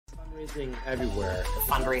Fundraising everywhere.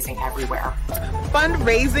 Fundraising everywhere.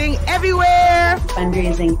 Fundraising everywhere.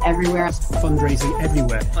 Fundraising everywhere. Fundraising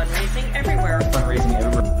everywhere. Fundraising everywhere. Fundraising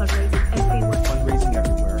everywhere. Fundraising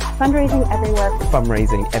everywhere.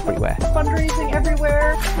 Fundraising everywhere. Fundraising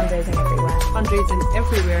everywhere. Fundraising everywhere. Fundraising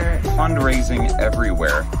everywhere. Fundraising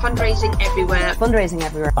everywhere. Fundraising everywhere. Fundraising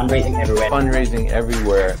everywhere. Fundraising everywhere. Fundraising everywhere. Fundraising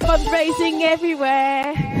everywhere. Fundraising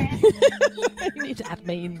everywhere. You need to add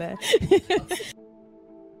me in there.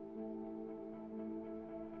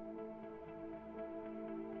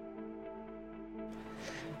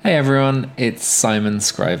 Hey everyone, it's Simon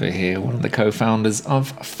Scriver here, one of the co-founders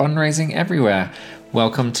of Fundraising Everywhere.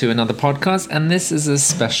 Welcome to another podcast, and this is a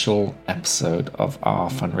special episode of our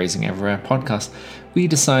Fundraising Everywhere podcast. We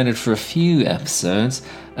decided for a few episodes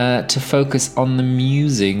to focus on the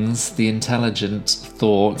musings, the intelligent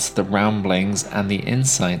thoughts, the ramblings, and the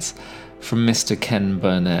insights from Mr. Ken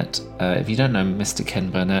Burnett. If you don't know Mr.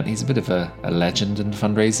 Ken Burnett, he's a bit of a legend in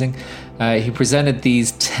fundraising. He presented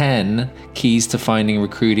these 10 keys to finding,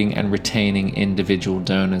 recruiting, and retaining individual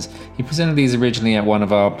donors. He presented these originally at one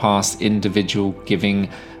of our past individual giving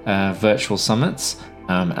virtual summits.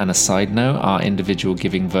 And a side note, our individual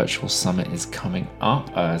giving virtual summit is coming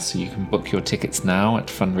up, so you can book your tickets now at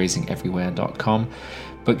fundraisingeverywhere.com.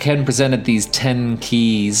 But Ken presented these 10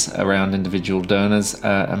 keys around individual donors,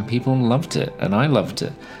 and people loved it, and I loved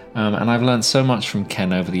it. And I've learned so much from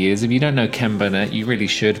Ken over the years. If you don't know Ken Burnett, you really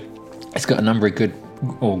should. He's got a number of good,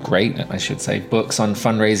 or great, I should say, books on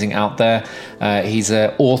fundraising out there. He's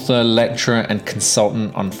an author, lecturer, and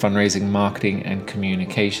consultant on fundraising, marketing, and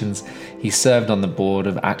communications. He served on the board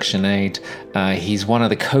of ActionAid. He's one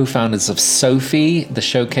of the co-founders of Sophie, the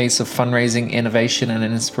showcase of fundraising, innovation, and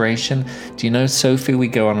inspiration. Do you know Sophie? We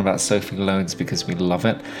go on about Sophie loads because we love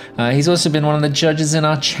it. He's also been one of the judges in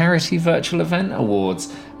our Charity Virtual Event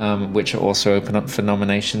Awards, which are also open up for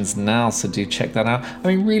nominations now, so do check that out. I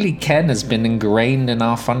mean, really, Ken has been ingrained in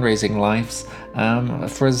our fundraising lives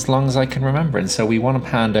for as long as I can remember, and so we want to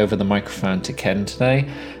hand over the microphone to Ken today.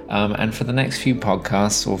 And for the next few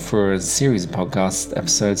podcasts, or for a series of podcast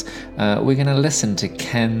episodes, we're going to listen to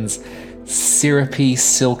Ken's syrupy,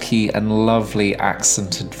 silky, and lovely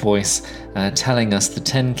accented voice telling us the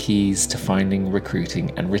 10 keys to finding,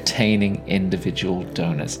 recruiting, and retaining individual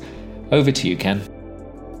donors. Over to you, Ken.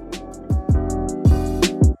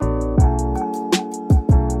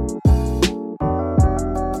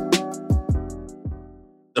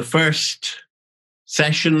 The first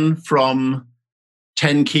session from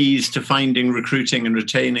 10 Keys to Finding, Recruiting, and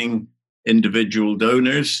Retaining Individual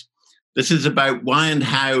Donors. This is about why and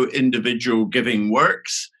how individual giving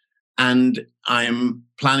works, and I'm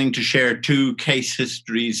planning to share two case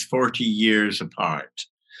histories 40 years apart.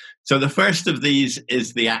 So the first of these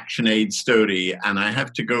is the ActionAid story, and I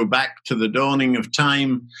have to go back to the dawning of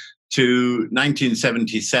time to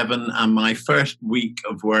 1977 and my first week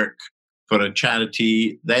of work for a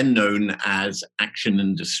charity then known as Action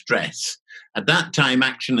in Distress. At that time,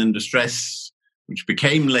 Action in Distress, which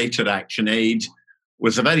became later ActionAid,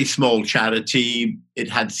 was a very small charity. It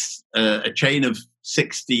had a chain of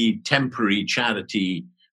 60 temporary charity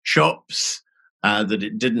shops that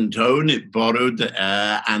it didn't own. It borrowed,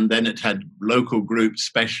 and then it had local groups,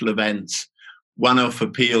 special events, one-off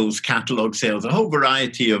appeals, catalogue sales, a whole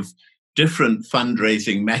variety of different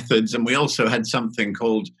fundraising methods. And we also had something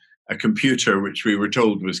called a computer, which we were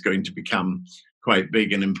told was going to become quite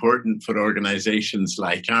big and important for organizations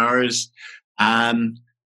like ours.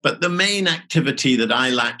 But the main activity that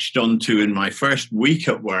I latched onto in my first week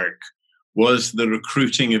at work was the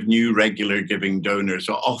recruiting of new regular giving donors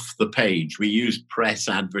off the page. We used press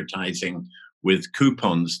advertising with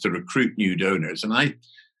coupons to recruit new donors. And I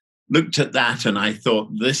looked at that and I thought,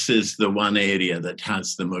 this is the one area that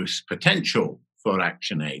has the most potential for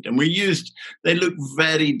ActionAid. And they look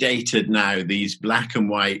very dated now, these black and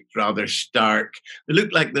white, rather stark. They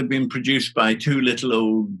look like they've been produced by two little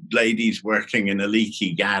old ladies working in a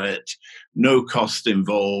leaky garret, no cost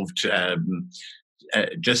involved,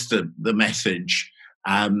 just the message,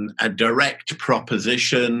 a direct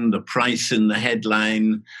proposition, the price in the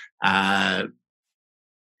headline,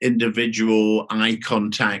 individual eye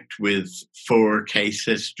contact with 4 case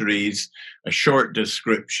histories, a short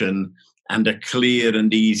description, and a clear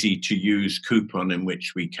and easy to use coupon in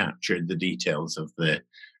which we captured the details of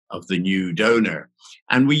the new donor.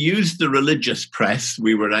 And we used the religious press.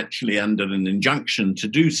 We were actually under an injunction to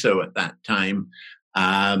do so at that time,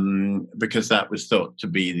 because that was thought to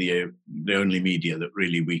be the only media that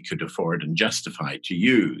really we could afford and justify to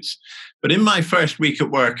use. But in my first week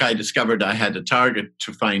at work, I discovered I had a target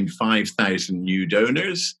to find 5,000 new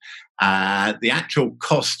donors. The actual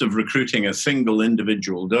cost of recruiting a single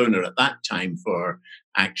individual donor at that time for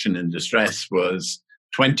Action in Distress was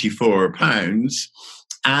 £24.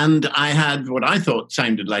 And I had what I thought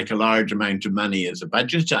sounded like a large amount of money as a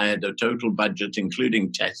budget. I had a total budget,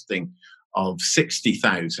 including testing, of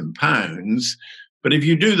 £60,000. But if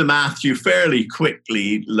you do the math, you fairly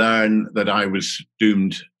quickly learn that I was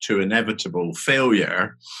doomed to inevitable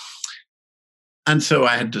failure. And so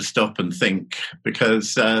I had to stop and think,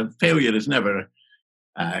 because failure is never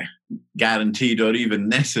guaranteed or even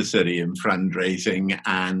necessary in fundraising.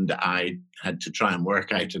 And I had to try and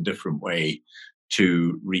work out a different way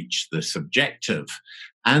to reach this objective.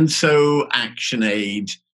 And so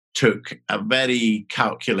ActionAid took a very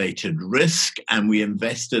calculated risk, and we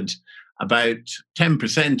invested about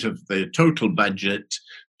 10% of the total budget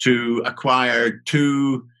to acquire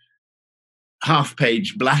two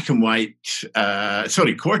quarter-page black and white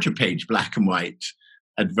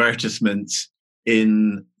advertisements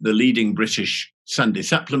in the leading British Sunday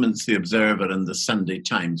supplements, The Observer and The Sunday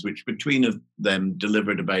Times, which between them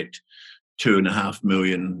delivered about 2.5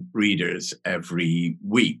 million readers every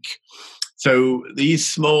week. So these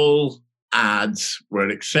small ads were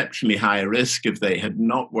exceptionally high risk. If they had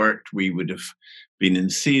not worked, we would have been in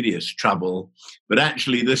serious trouble. But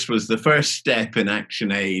actually, this was the first step in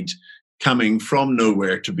ActionAid coming from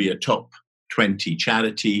nowhere to be a top 20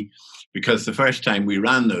 charity, because the first time we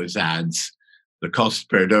ran those ads, the cost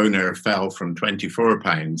per donor fell from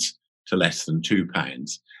 £24 to less than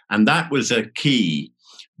 £2. And that was a key.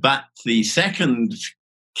 But the second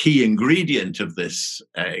key ingredient of this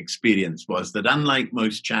experience was that, unlike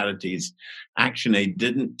most charities, ActionAid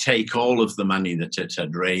didn't take all of the money that it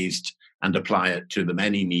had raised and apply it to the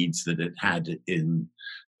many needs that it had in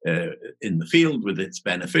the field with its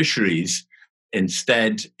beneficiaries.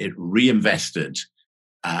 Instead, it reinvested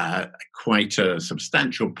quite a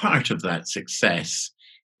substantial part of that success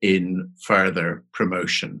in further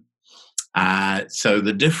promotion. So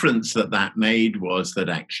the difference that made was that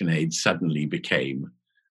ActionAid suddenly became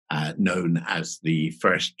known as the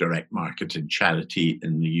first direct marketed charity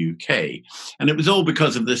in the UK. And it was all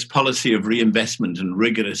because of this policy of reinvestment and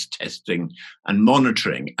rigorous testing and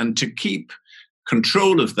monitoring. And to keep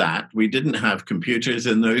control of that, we didn't have computers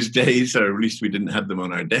in those days, or at least we didn't have them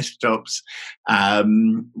on our desktops.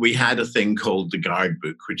 We had a thing called the Guard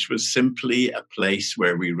Book, which was simply a place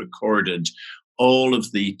where we recorded all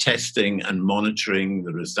of the testing and monitoring,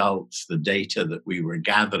 the results, the data that we were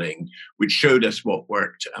gathering, which showed us what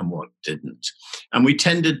worked and what didn't. And we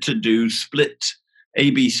tended to do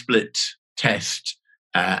A/B split test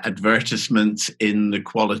advertisements in the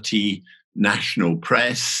quality national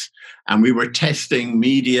press. And we were testing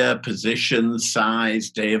media, position, size,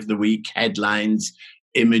 day of the week, headlines,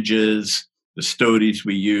 images, the stories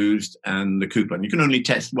we used, and the coupon. You can only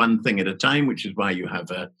test one thing at a time, which is why you have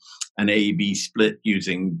an A/B split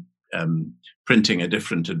using printing a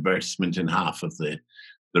different advertisement in half of the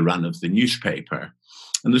run of the newspaper.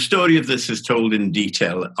 And the story of this is told in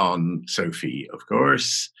detail on Sophie, of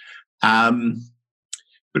course.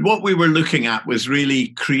 But what we were looking at was really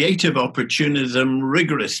creative opportunism,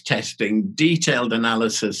 rigorous testing, detailed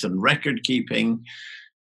analysis, and record keeping.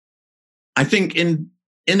 I think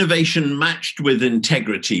innovation matched with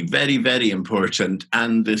integrity, very, very important,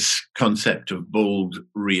 and this concept of bold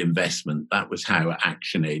reinvestment. That was how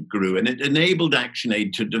ActionAid grew. And it enabled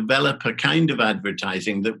ActionAid to develop a kind of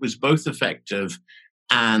advertising that was both effective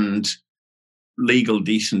and legal,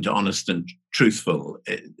 decent, honest, and truthful.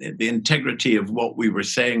 The integrity of what we were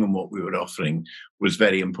saying and what we were offering was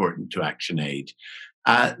very important to ActionAid.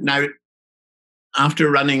 Now, after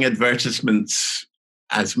running advertisements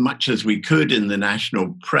as much as we could in the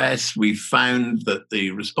national press, we found that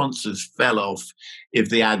the responses fell off if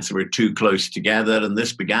the ads were too close together, and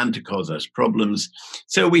this began to cause us problems.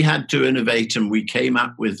 So we had to innovate, and we came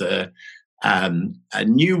up with a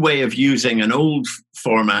new way of using an old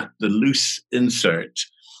format, the loose insert.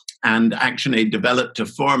 And ActionAid developed a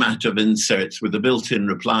format of inserts with a built-in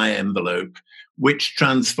reply envelope, which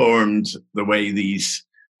transformed the way these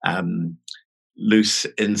loose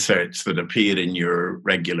inserts that appear in your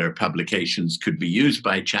regular publications could be used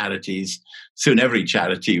by charities. Soon every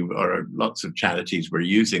charity, or lots of charities, were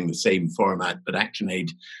using the same format, but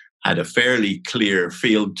ActionAid had a fairly clear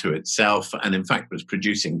field to itself, and in fact was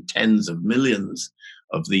producing tens of millions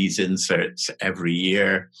of these inserts every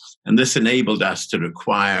year. And this enabled us to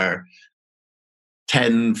require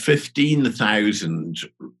 10,000, 15,000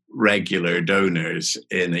 regular donors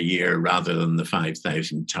in a year rather than the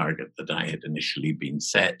 5,000 target that I had initially been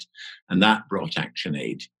set. And that brought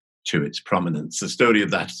ActionAid to its prominence. The story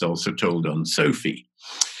of that is also told on Sophie.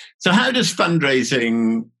 So how does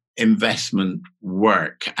fundraising investment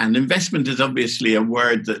work? And investment is obviously a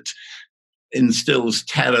word that instills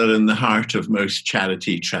terror in the heart of most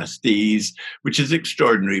charity trustees, which is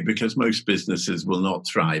extraordinary because most businesses will not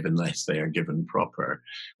thrive unless they are given proper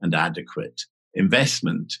and adequate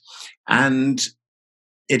investment. And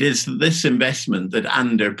it is this investment that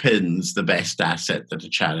underpins the best asset that a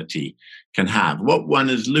charity can have. What one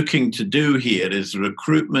is looking to do here is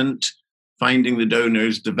recruitment, finding the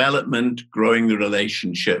donors, development, growing the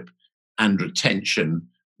relationship, and retention,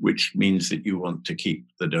 which means that you want to keep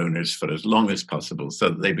the donors for as long as possible so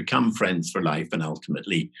that they become friends for life and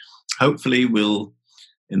ultimately, hopefully, will,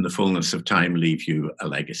 in the fullness of time, leave you a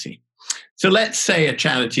legacy. So let's say a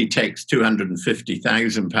charity takes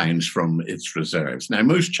 £250,000 from its reserves. Now,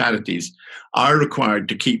 most charities are required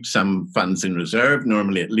to keep some funds in reserve,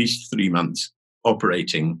 normally at least 3 months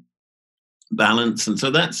operating balance. And so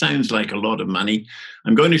that sounds like a lot of money.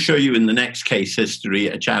 I'm going to show you in the next case history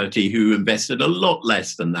a charity who invested a lot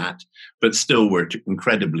less than that, but still were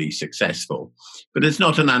incredibly successful. But it's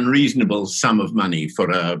not an unreasonable sum of money for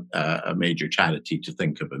a major charity to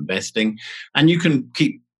think of investing. And you can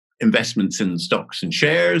keep investments in stocks and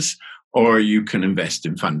shares, or you can invest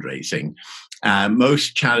in fundraising.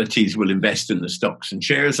 Most charities will invest in the stocks and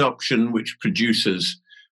shares option, which produces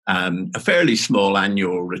a fairly small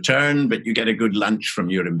annual return, but you get a good lunch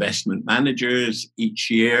from your investment managers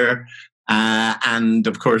each year. And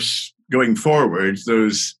of course, going forward,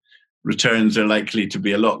 those returns are likely to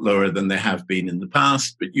be a lot lower than they have been in the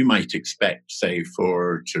past, but you might expect, say,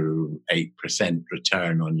 4 to 8%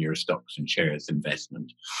 return on your stocks and shares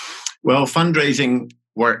investment. Well, fundraising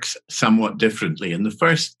works somewhat differently. And the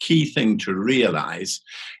first key thing to realize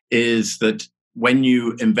is that when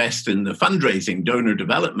you invest in the fundraising donor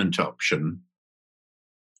development option,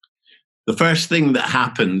 the first thing that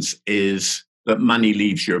happens is that money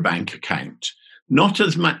leaves your bank account. Not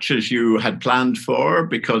as much as you had planned for,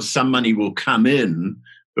 because some money will come in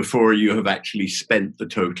before you have actually spent the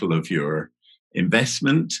total of your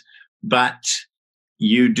investment. But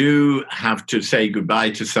you do have to say goodbye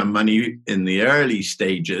to some money in the early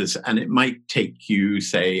stages, and it might take you,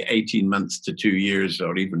 say, 18 months to 2 years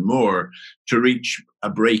or even more to reach a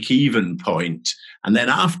break-even point. And then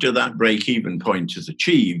after that break-even point is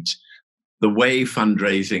achieved, the way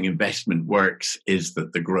fundraising investment works is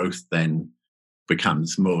that the growth then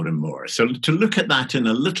becomes more and more. So to look at that in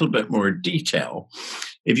a little bit more detail,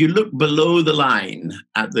 if you look below the line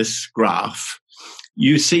at this graph,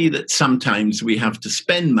 you see that sometimes we have to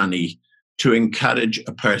spend money to encourage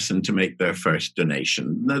a person to make their first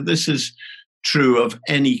donation. Now, this is true of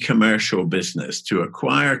any commercial business. To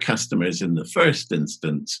acquire customers in the first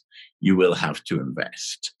instance, you will have to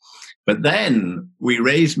invest. But then we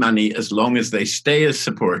raise money as long as they stay as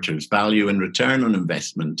supporters. Value and return on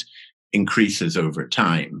investment increases over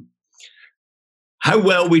time. How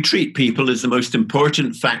well we treat people is the most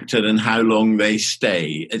important factor in how long they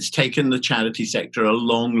stay. It's taken the charity sector a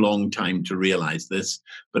long, long time to realize this,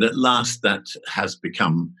 but at last that has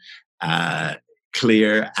become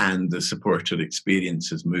clear, and the supporter experience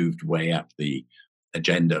has moved way up the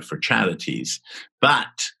agenda for charities.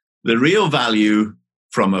 But the real value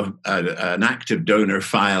from an active donor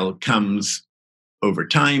file comes over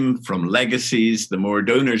time from legacies. The more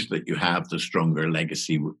donors that you have, the stronger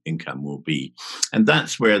legacy income will be. And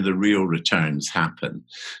that's where the real returns happen.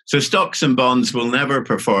 So stocks and bonds will never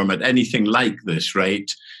perform at anything like this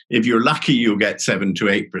rate. If you're lucky, you'll get 7 to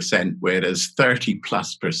 8%, whereas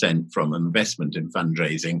 30+% from investment in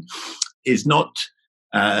fundraising is not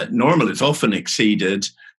normal. It's often exceeded.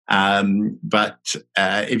 But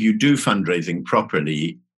if you do fundraising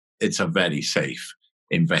properly, it's a very safe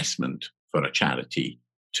investment for a charity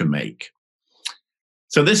to make.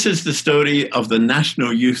 So this is the story of the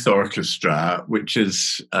National Youth Orchestra, which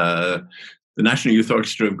is the National Youth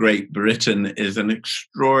Orchestra of Great Britain is an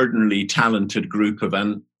extraordinarily talented group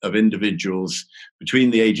of individuals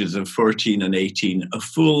between the ages of 14 and 18, a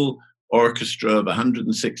full orchestra of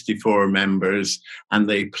 164 members, and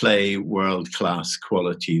they play world-class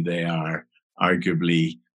quality. They are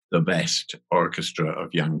arguably the best orchestra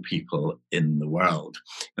of young people in the world.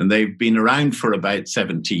 And they've been around for about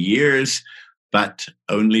 70 years, but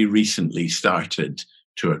only recently started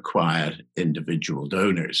to acquire individual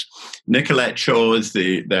donors. Nicolette Shaw, as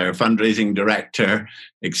their fundraising director,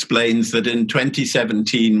 explains that in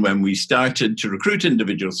 2017, when we started to recruit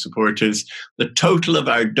individual supporters, the total of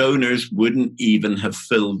our donors wouldn't even have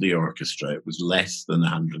filled the orchestra. It was less than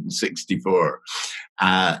 164.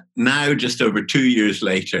 Now, just over 2 years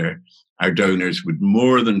later, our donors would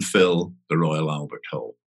more than fill the Royal Albert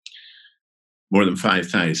Hall. More than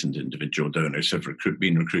 5,000 individual donors have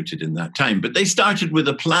been recruited in that time. But they started with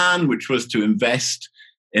a plan, which was to invest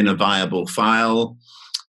in a viable file.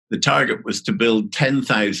 The target was to build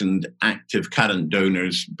 10,000 active current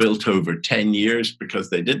donors built over 10 years, because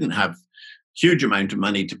they didn't have a huge amount of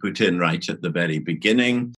money to put in right at the very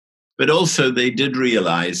beginning. But also they did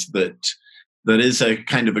realize that there is a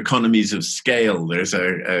kind of economies of scale. There's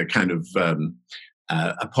a kind of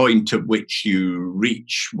a point at which you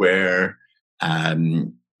reach where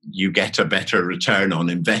you get a better return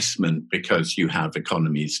on investment because you have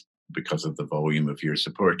economies because of the volume of your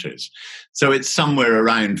supporters. So it's somewhere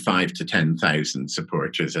around 5,000 to 10,000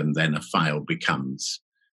 supporters, and then a file becomes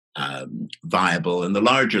viable. And the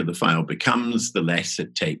larger the file becomes, the less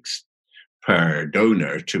it takes per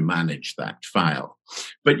donor to manage that file.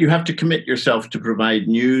 But you have to commit yourself to provide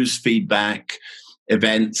news, feedback,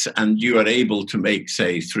 events, and you are able to make,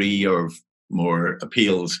 say, 3 or more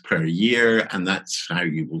appeals per year, and that's how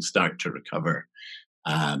you will start to recover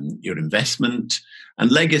your investment.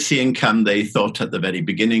 And legacy income, they thought at the very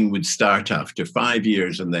beginning, would start after 5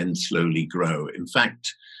 years and then slowly grow. In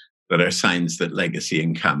fact, there are signs that legacy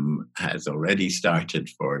income has already started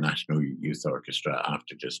for National Youth Orchestra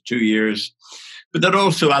after just 2 years. But there are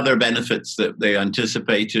also other benefits that they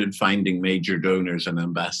anticipated, finding major donors and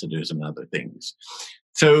ambassadors and other things.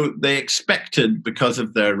 So they expected, because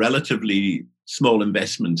of their relatively small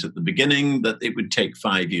investment at the beginning, that it would take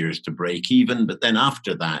 5 years to break even. But then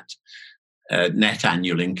after that, net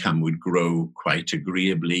annual income would grow quite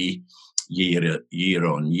agreeably year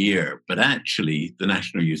on year. But actually, the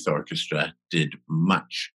National Youth Orchestra did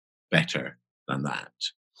much better than that.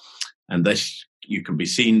 And this you can be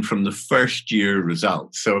seen from the first year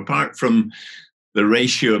results. So apart from the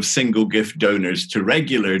ratio of single gift donors to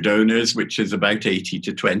regular donors, which is about 80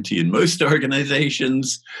 to 20 in most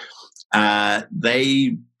organizations,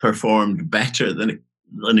 they performed better than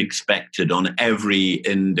expected on every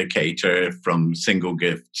indicator, from single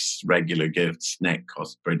gifts, regular gifts, net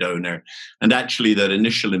cost per donor. And actually their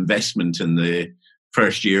initial investment in the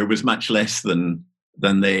first year was much less than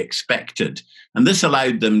they expected. And this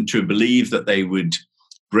allowed them to believe that they would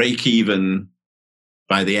break even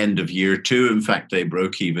by the end of year 2. In fact, they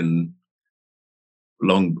broke even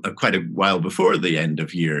quite a while before the end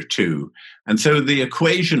of year 2. And so the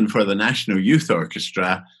equation for the National Youth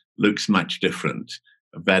Orchestra looks much different,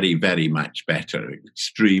 very, very much better,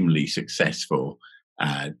 extremely successful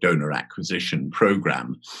donor acquisition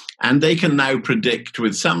program. And they can now predict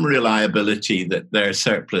with some reliability that their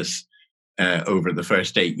surplus over the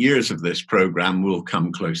first 8 years of this program will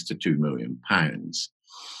come close to £2 million.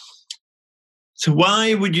 So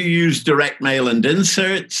why would you use direct mail and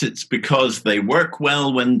inserts? It's because they work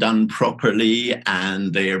well when done properly,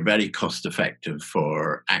 and they are very cost effective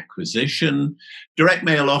for acquisition. Direct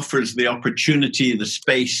mail offers the opportunity, the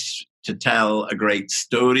space to tell a great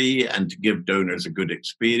story and to give donors a good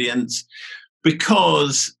experience,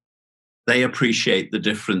 because they appreciate the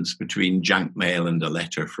difference between junk mail and a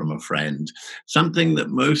letter from a friend, something that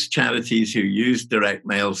most charities who use direct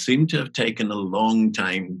mail seem to have taken a long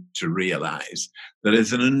time to realize. There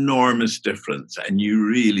is an enormous difference, and you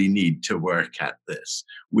really need to work at this.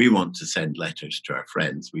 We want to send letters to our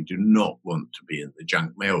friends. We do not want to be in the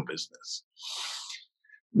junk mail business.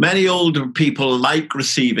 Many older people like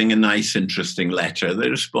receiving a nice, interesting letter. They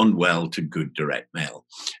respond well to good direct mail.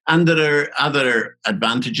 And there are other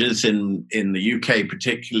advantages in the UK,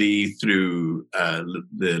 particularly through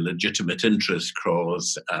the legitimate interest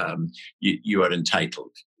clause. You are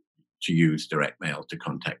entitled to use direct mail to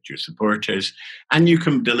contact your supporters, and you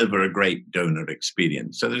can deliver a great donor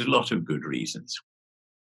experience. So there's a lot of good reasons.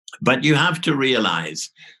 But you have to realize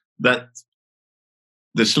that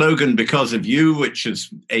the slogan, "Because of You," which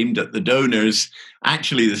is aimed at the donors,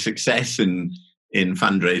 actually the success in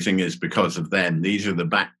fundraising is because of them. These are the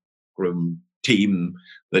backroom team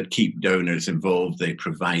that keep donors involved. They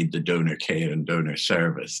provide the donor care and donor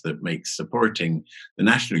service that makes supporting the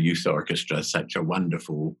National Youth Orchestra such a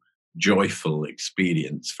wonderful, joyful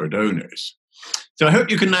experience for donors. So I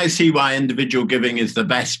hope you can now see why individual giving is the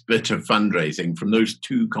best bit of fundraising from those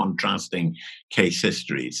two contrasting case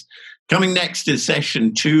histories. Coming next is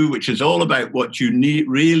session 2, which is all about what you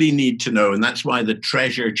really need to know, and that's why the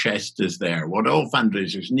treasure chest is there. What all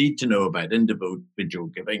fundraisers need to know about individual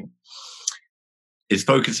giving is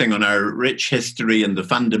focusing on our rich history and the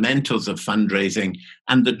fundamentals of fundraising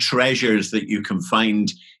and the treasures that you can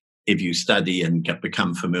find if you study and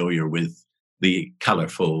become familiar with the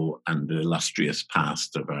colourful and the illustrious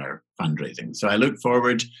past of our fundraising. So I look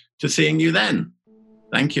forward to seeing you then.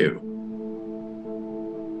 Thank you.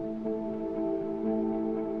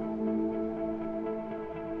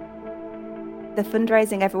 The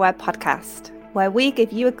Fundraising Everywhere podcast, where we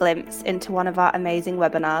give you a glimpse into one of our amazing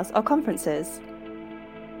webinars or conferences.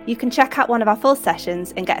 You can check out one of our full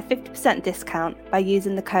sessions and get a 50% discount by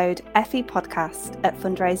using the code FEPodcast at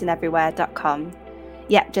fundraisingeverywhere.com.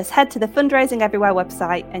 Yep, just head to the Fundraising Everywhere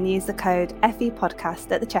website and use the code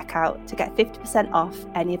FEPodcast at the checkout to get 50% off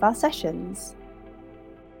any of our sessions.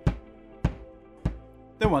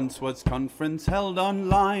 There once was conference held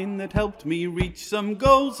online that helped me reach some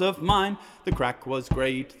goals of mine. The crack was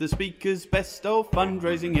great, the speakers best, oh,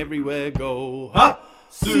 fundraising everywhere go. Ha!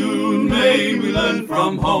 Soon may we learn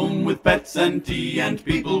from home with pets and tea and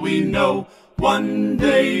people we know. One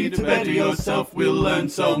day to better yourself we'll learn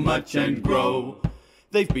so much and grow.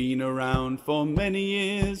 They've been around for many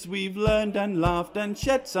years, we've learned and laughed and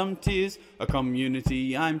shed some tears. A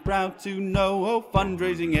community I'm proud to know, oh,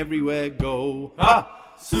 fundraising everywhere go. Ha!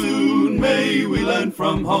 Soon may we learn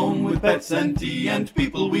from home with pets and tea and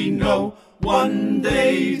people we know. One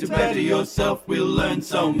day to better yourself we'll learn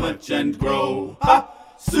so much and grow. Ha!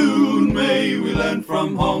 Soon may we learn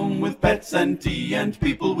from home with pets and tea and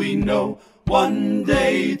people we know. One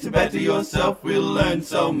day to better yourself we'll learn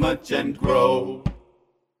so much and grow.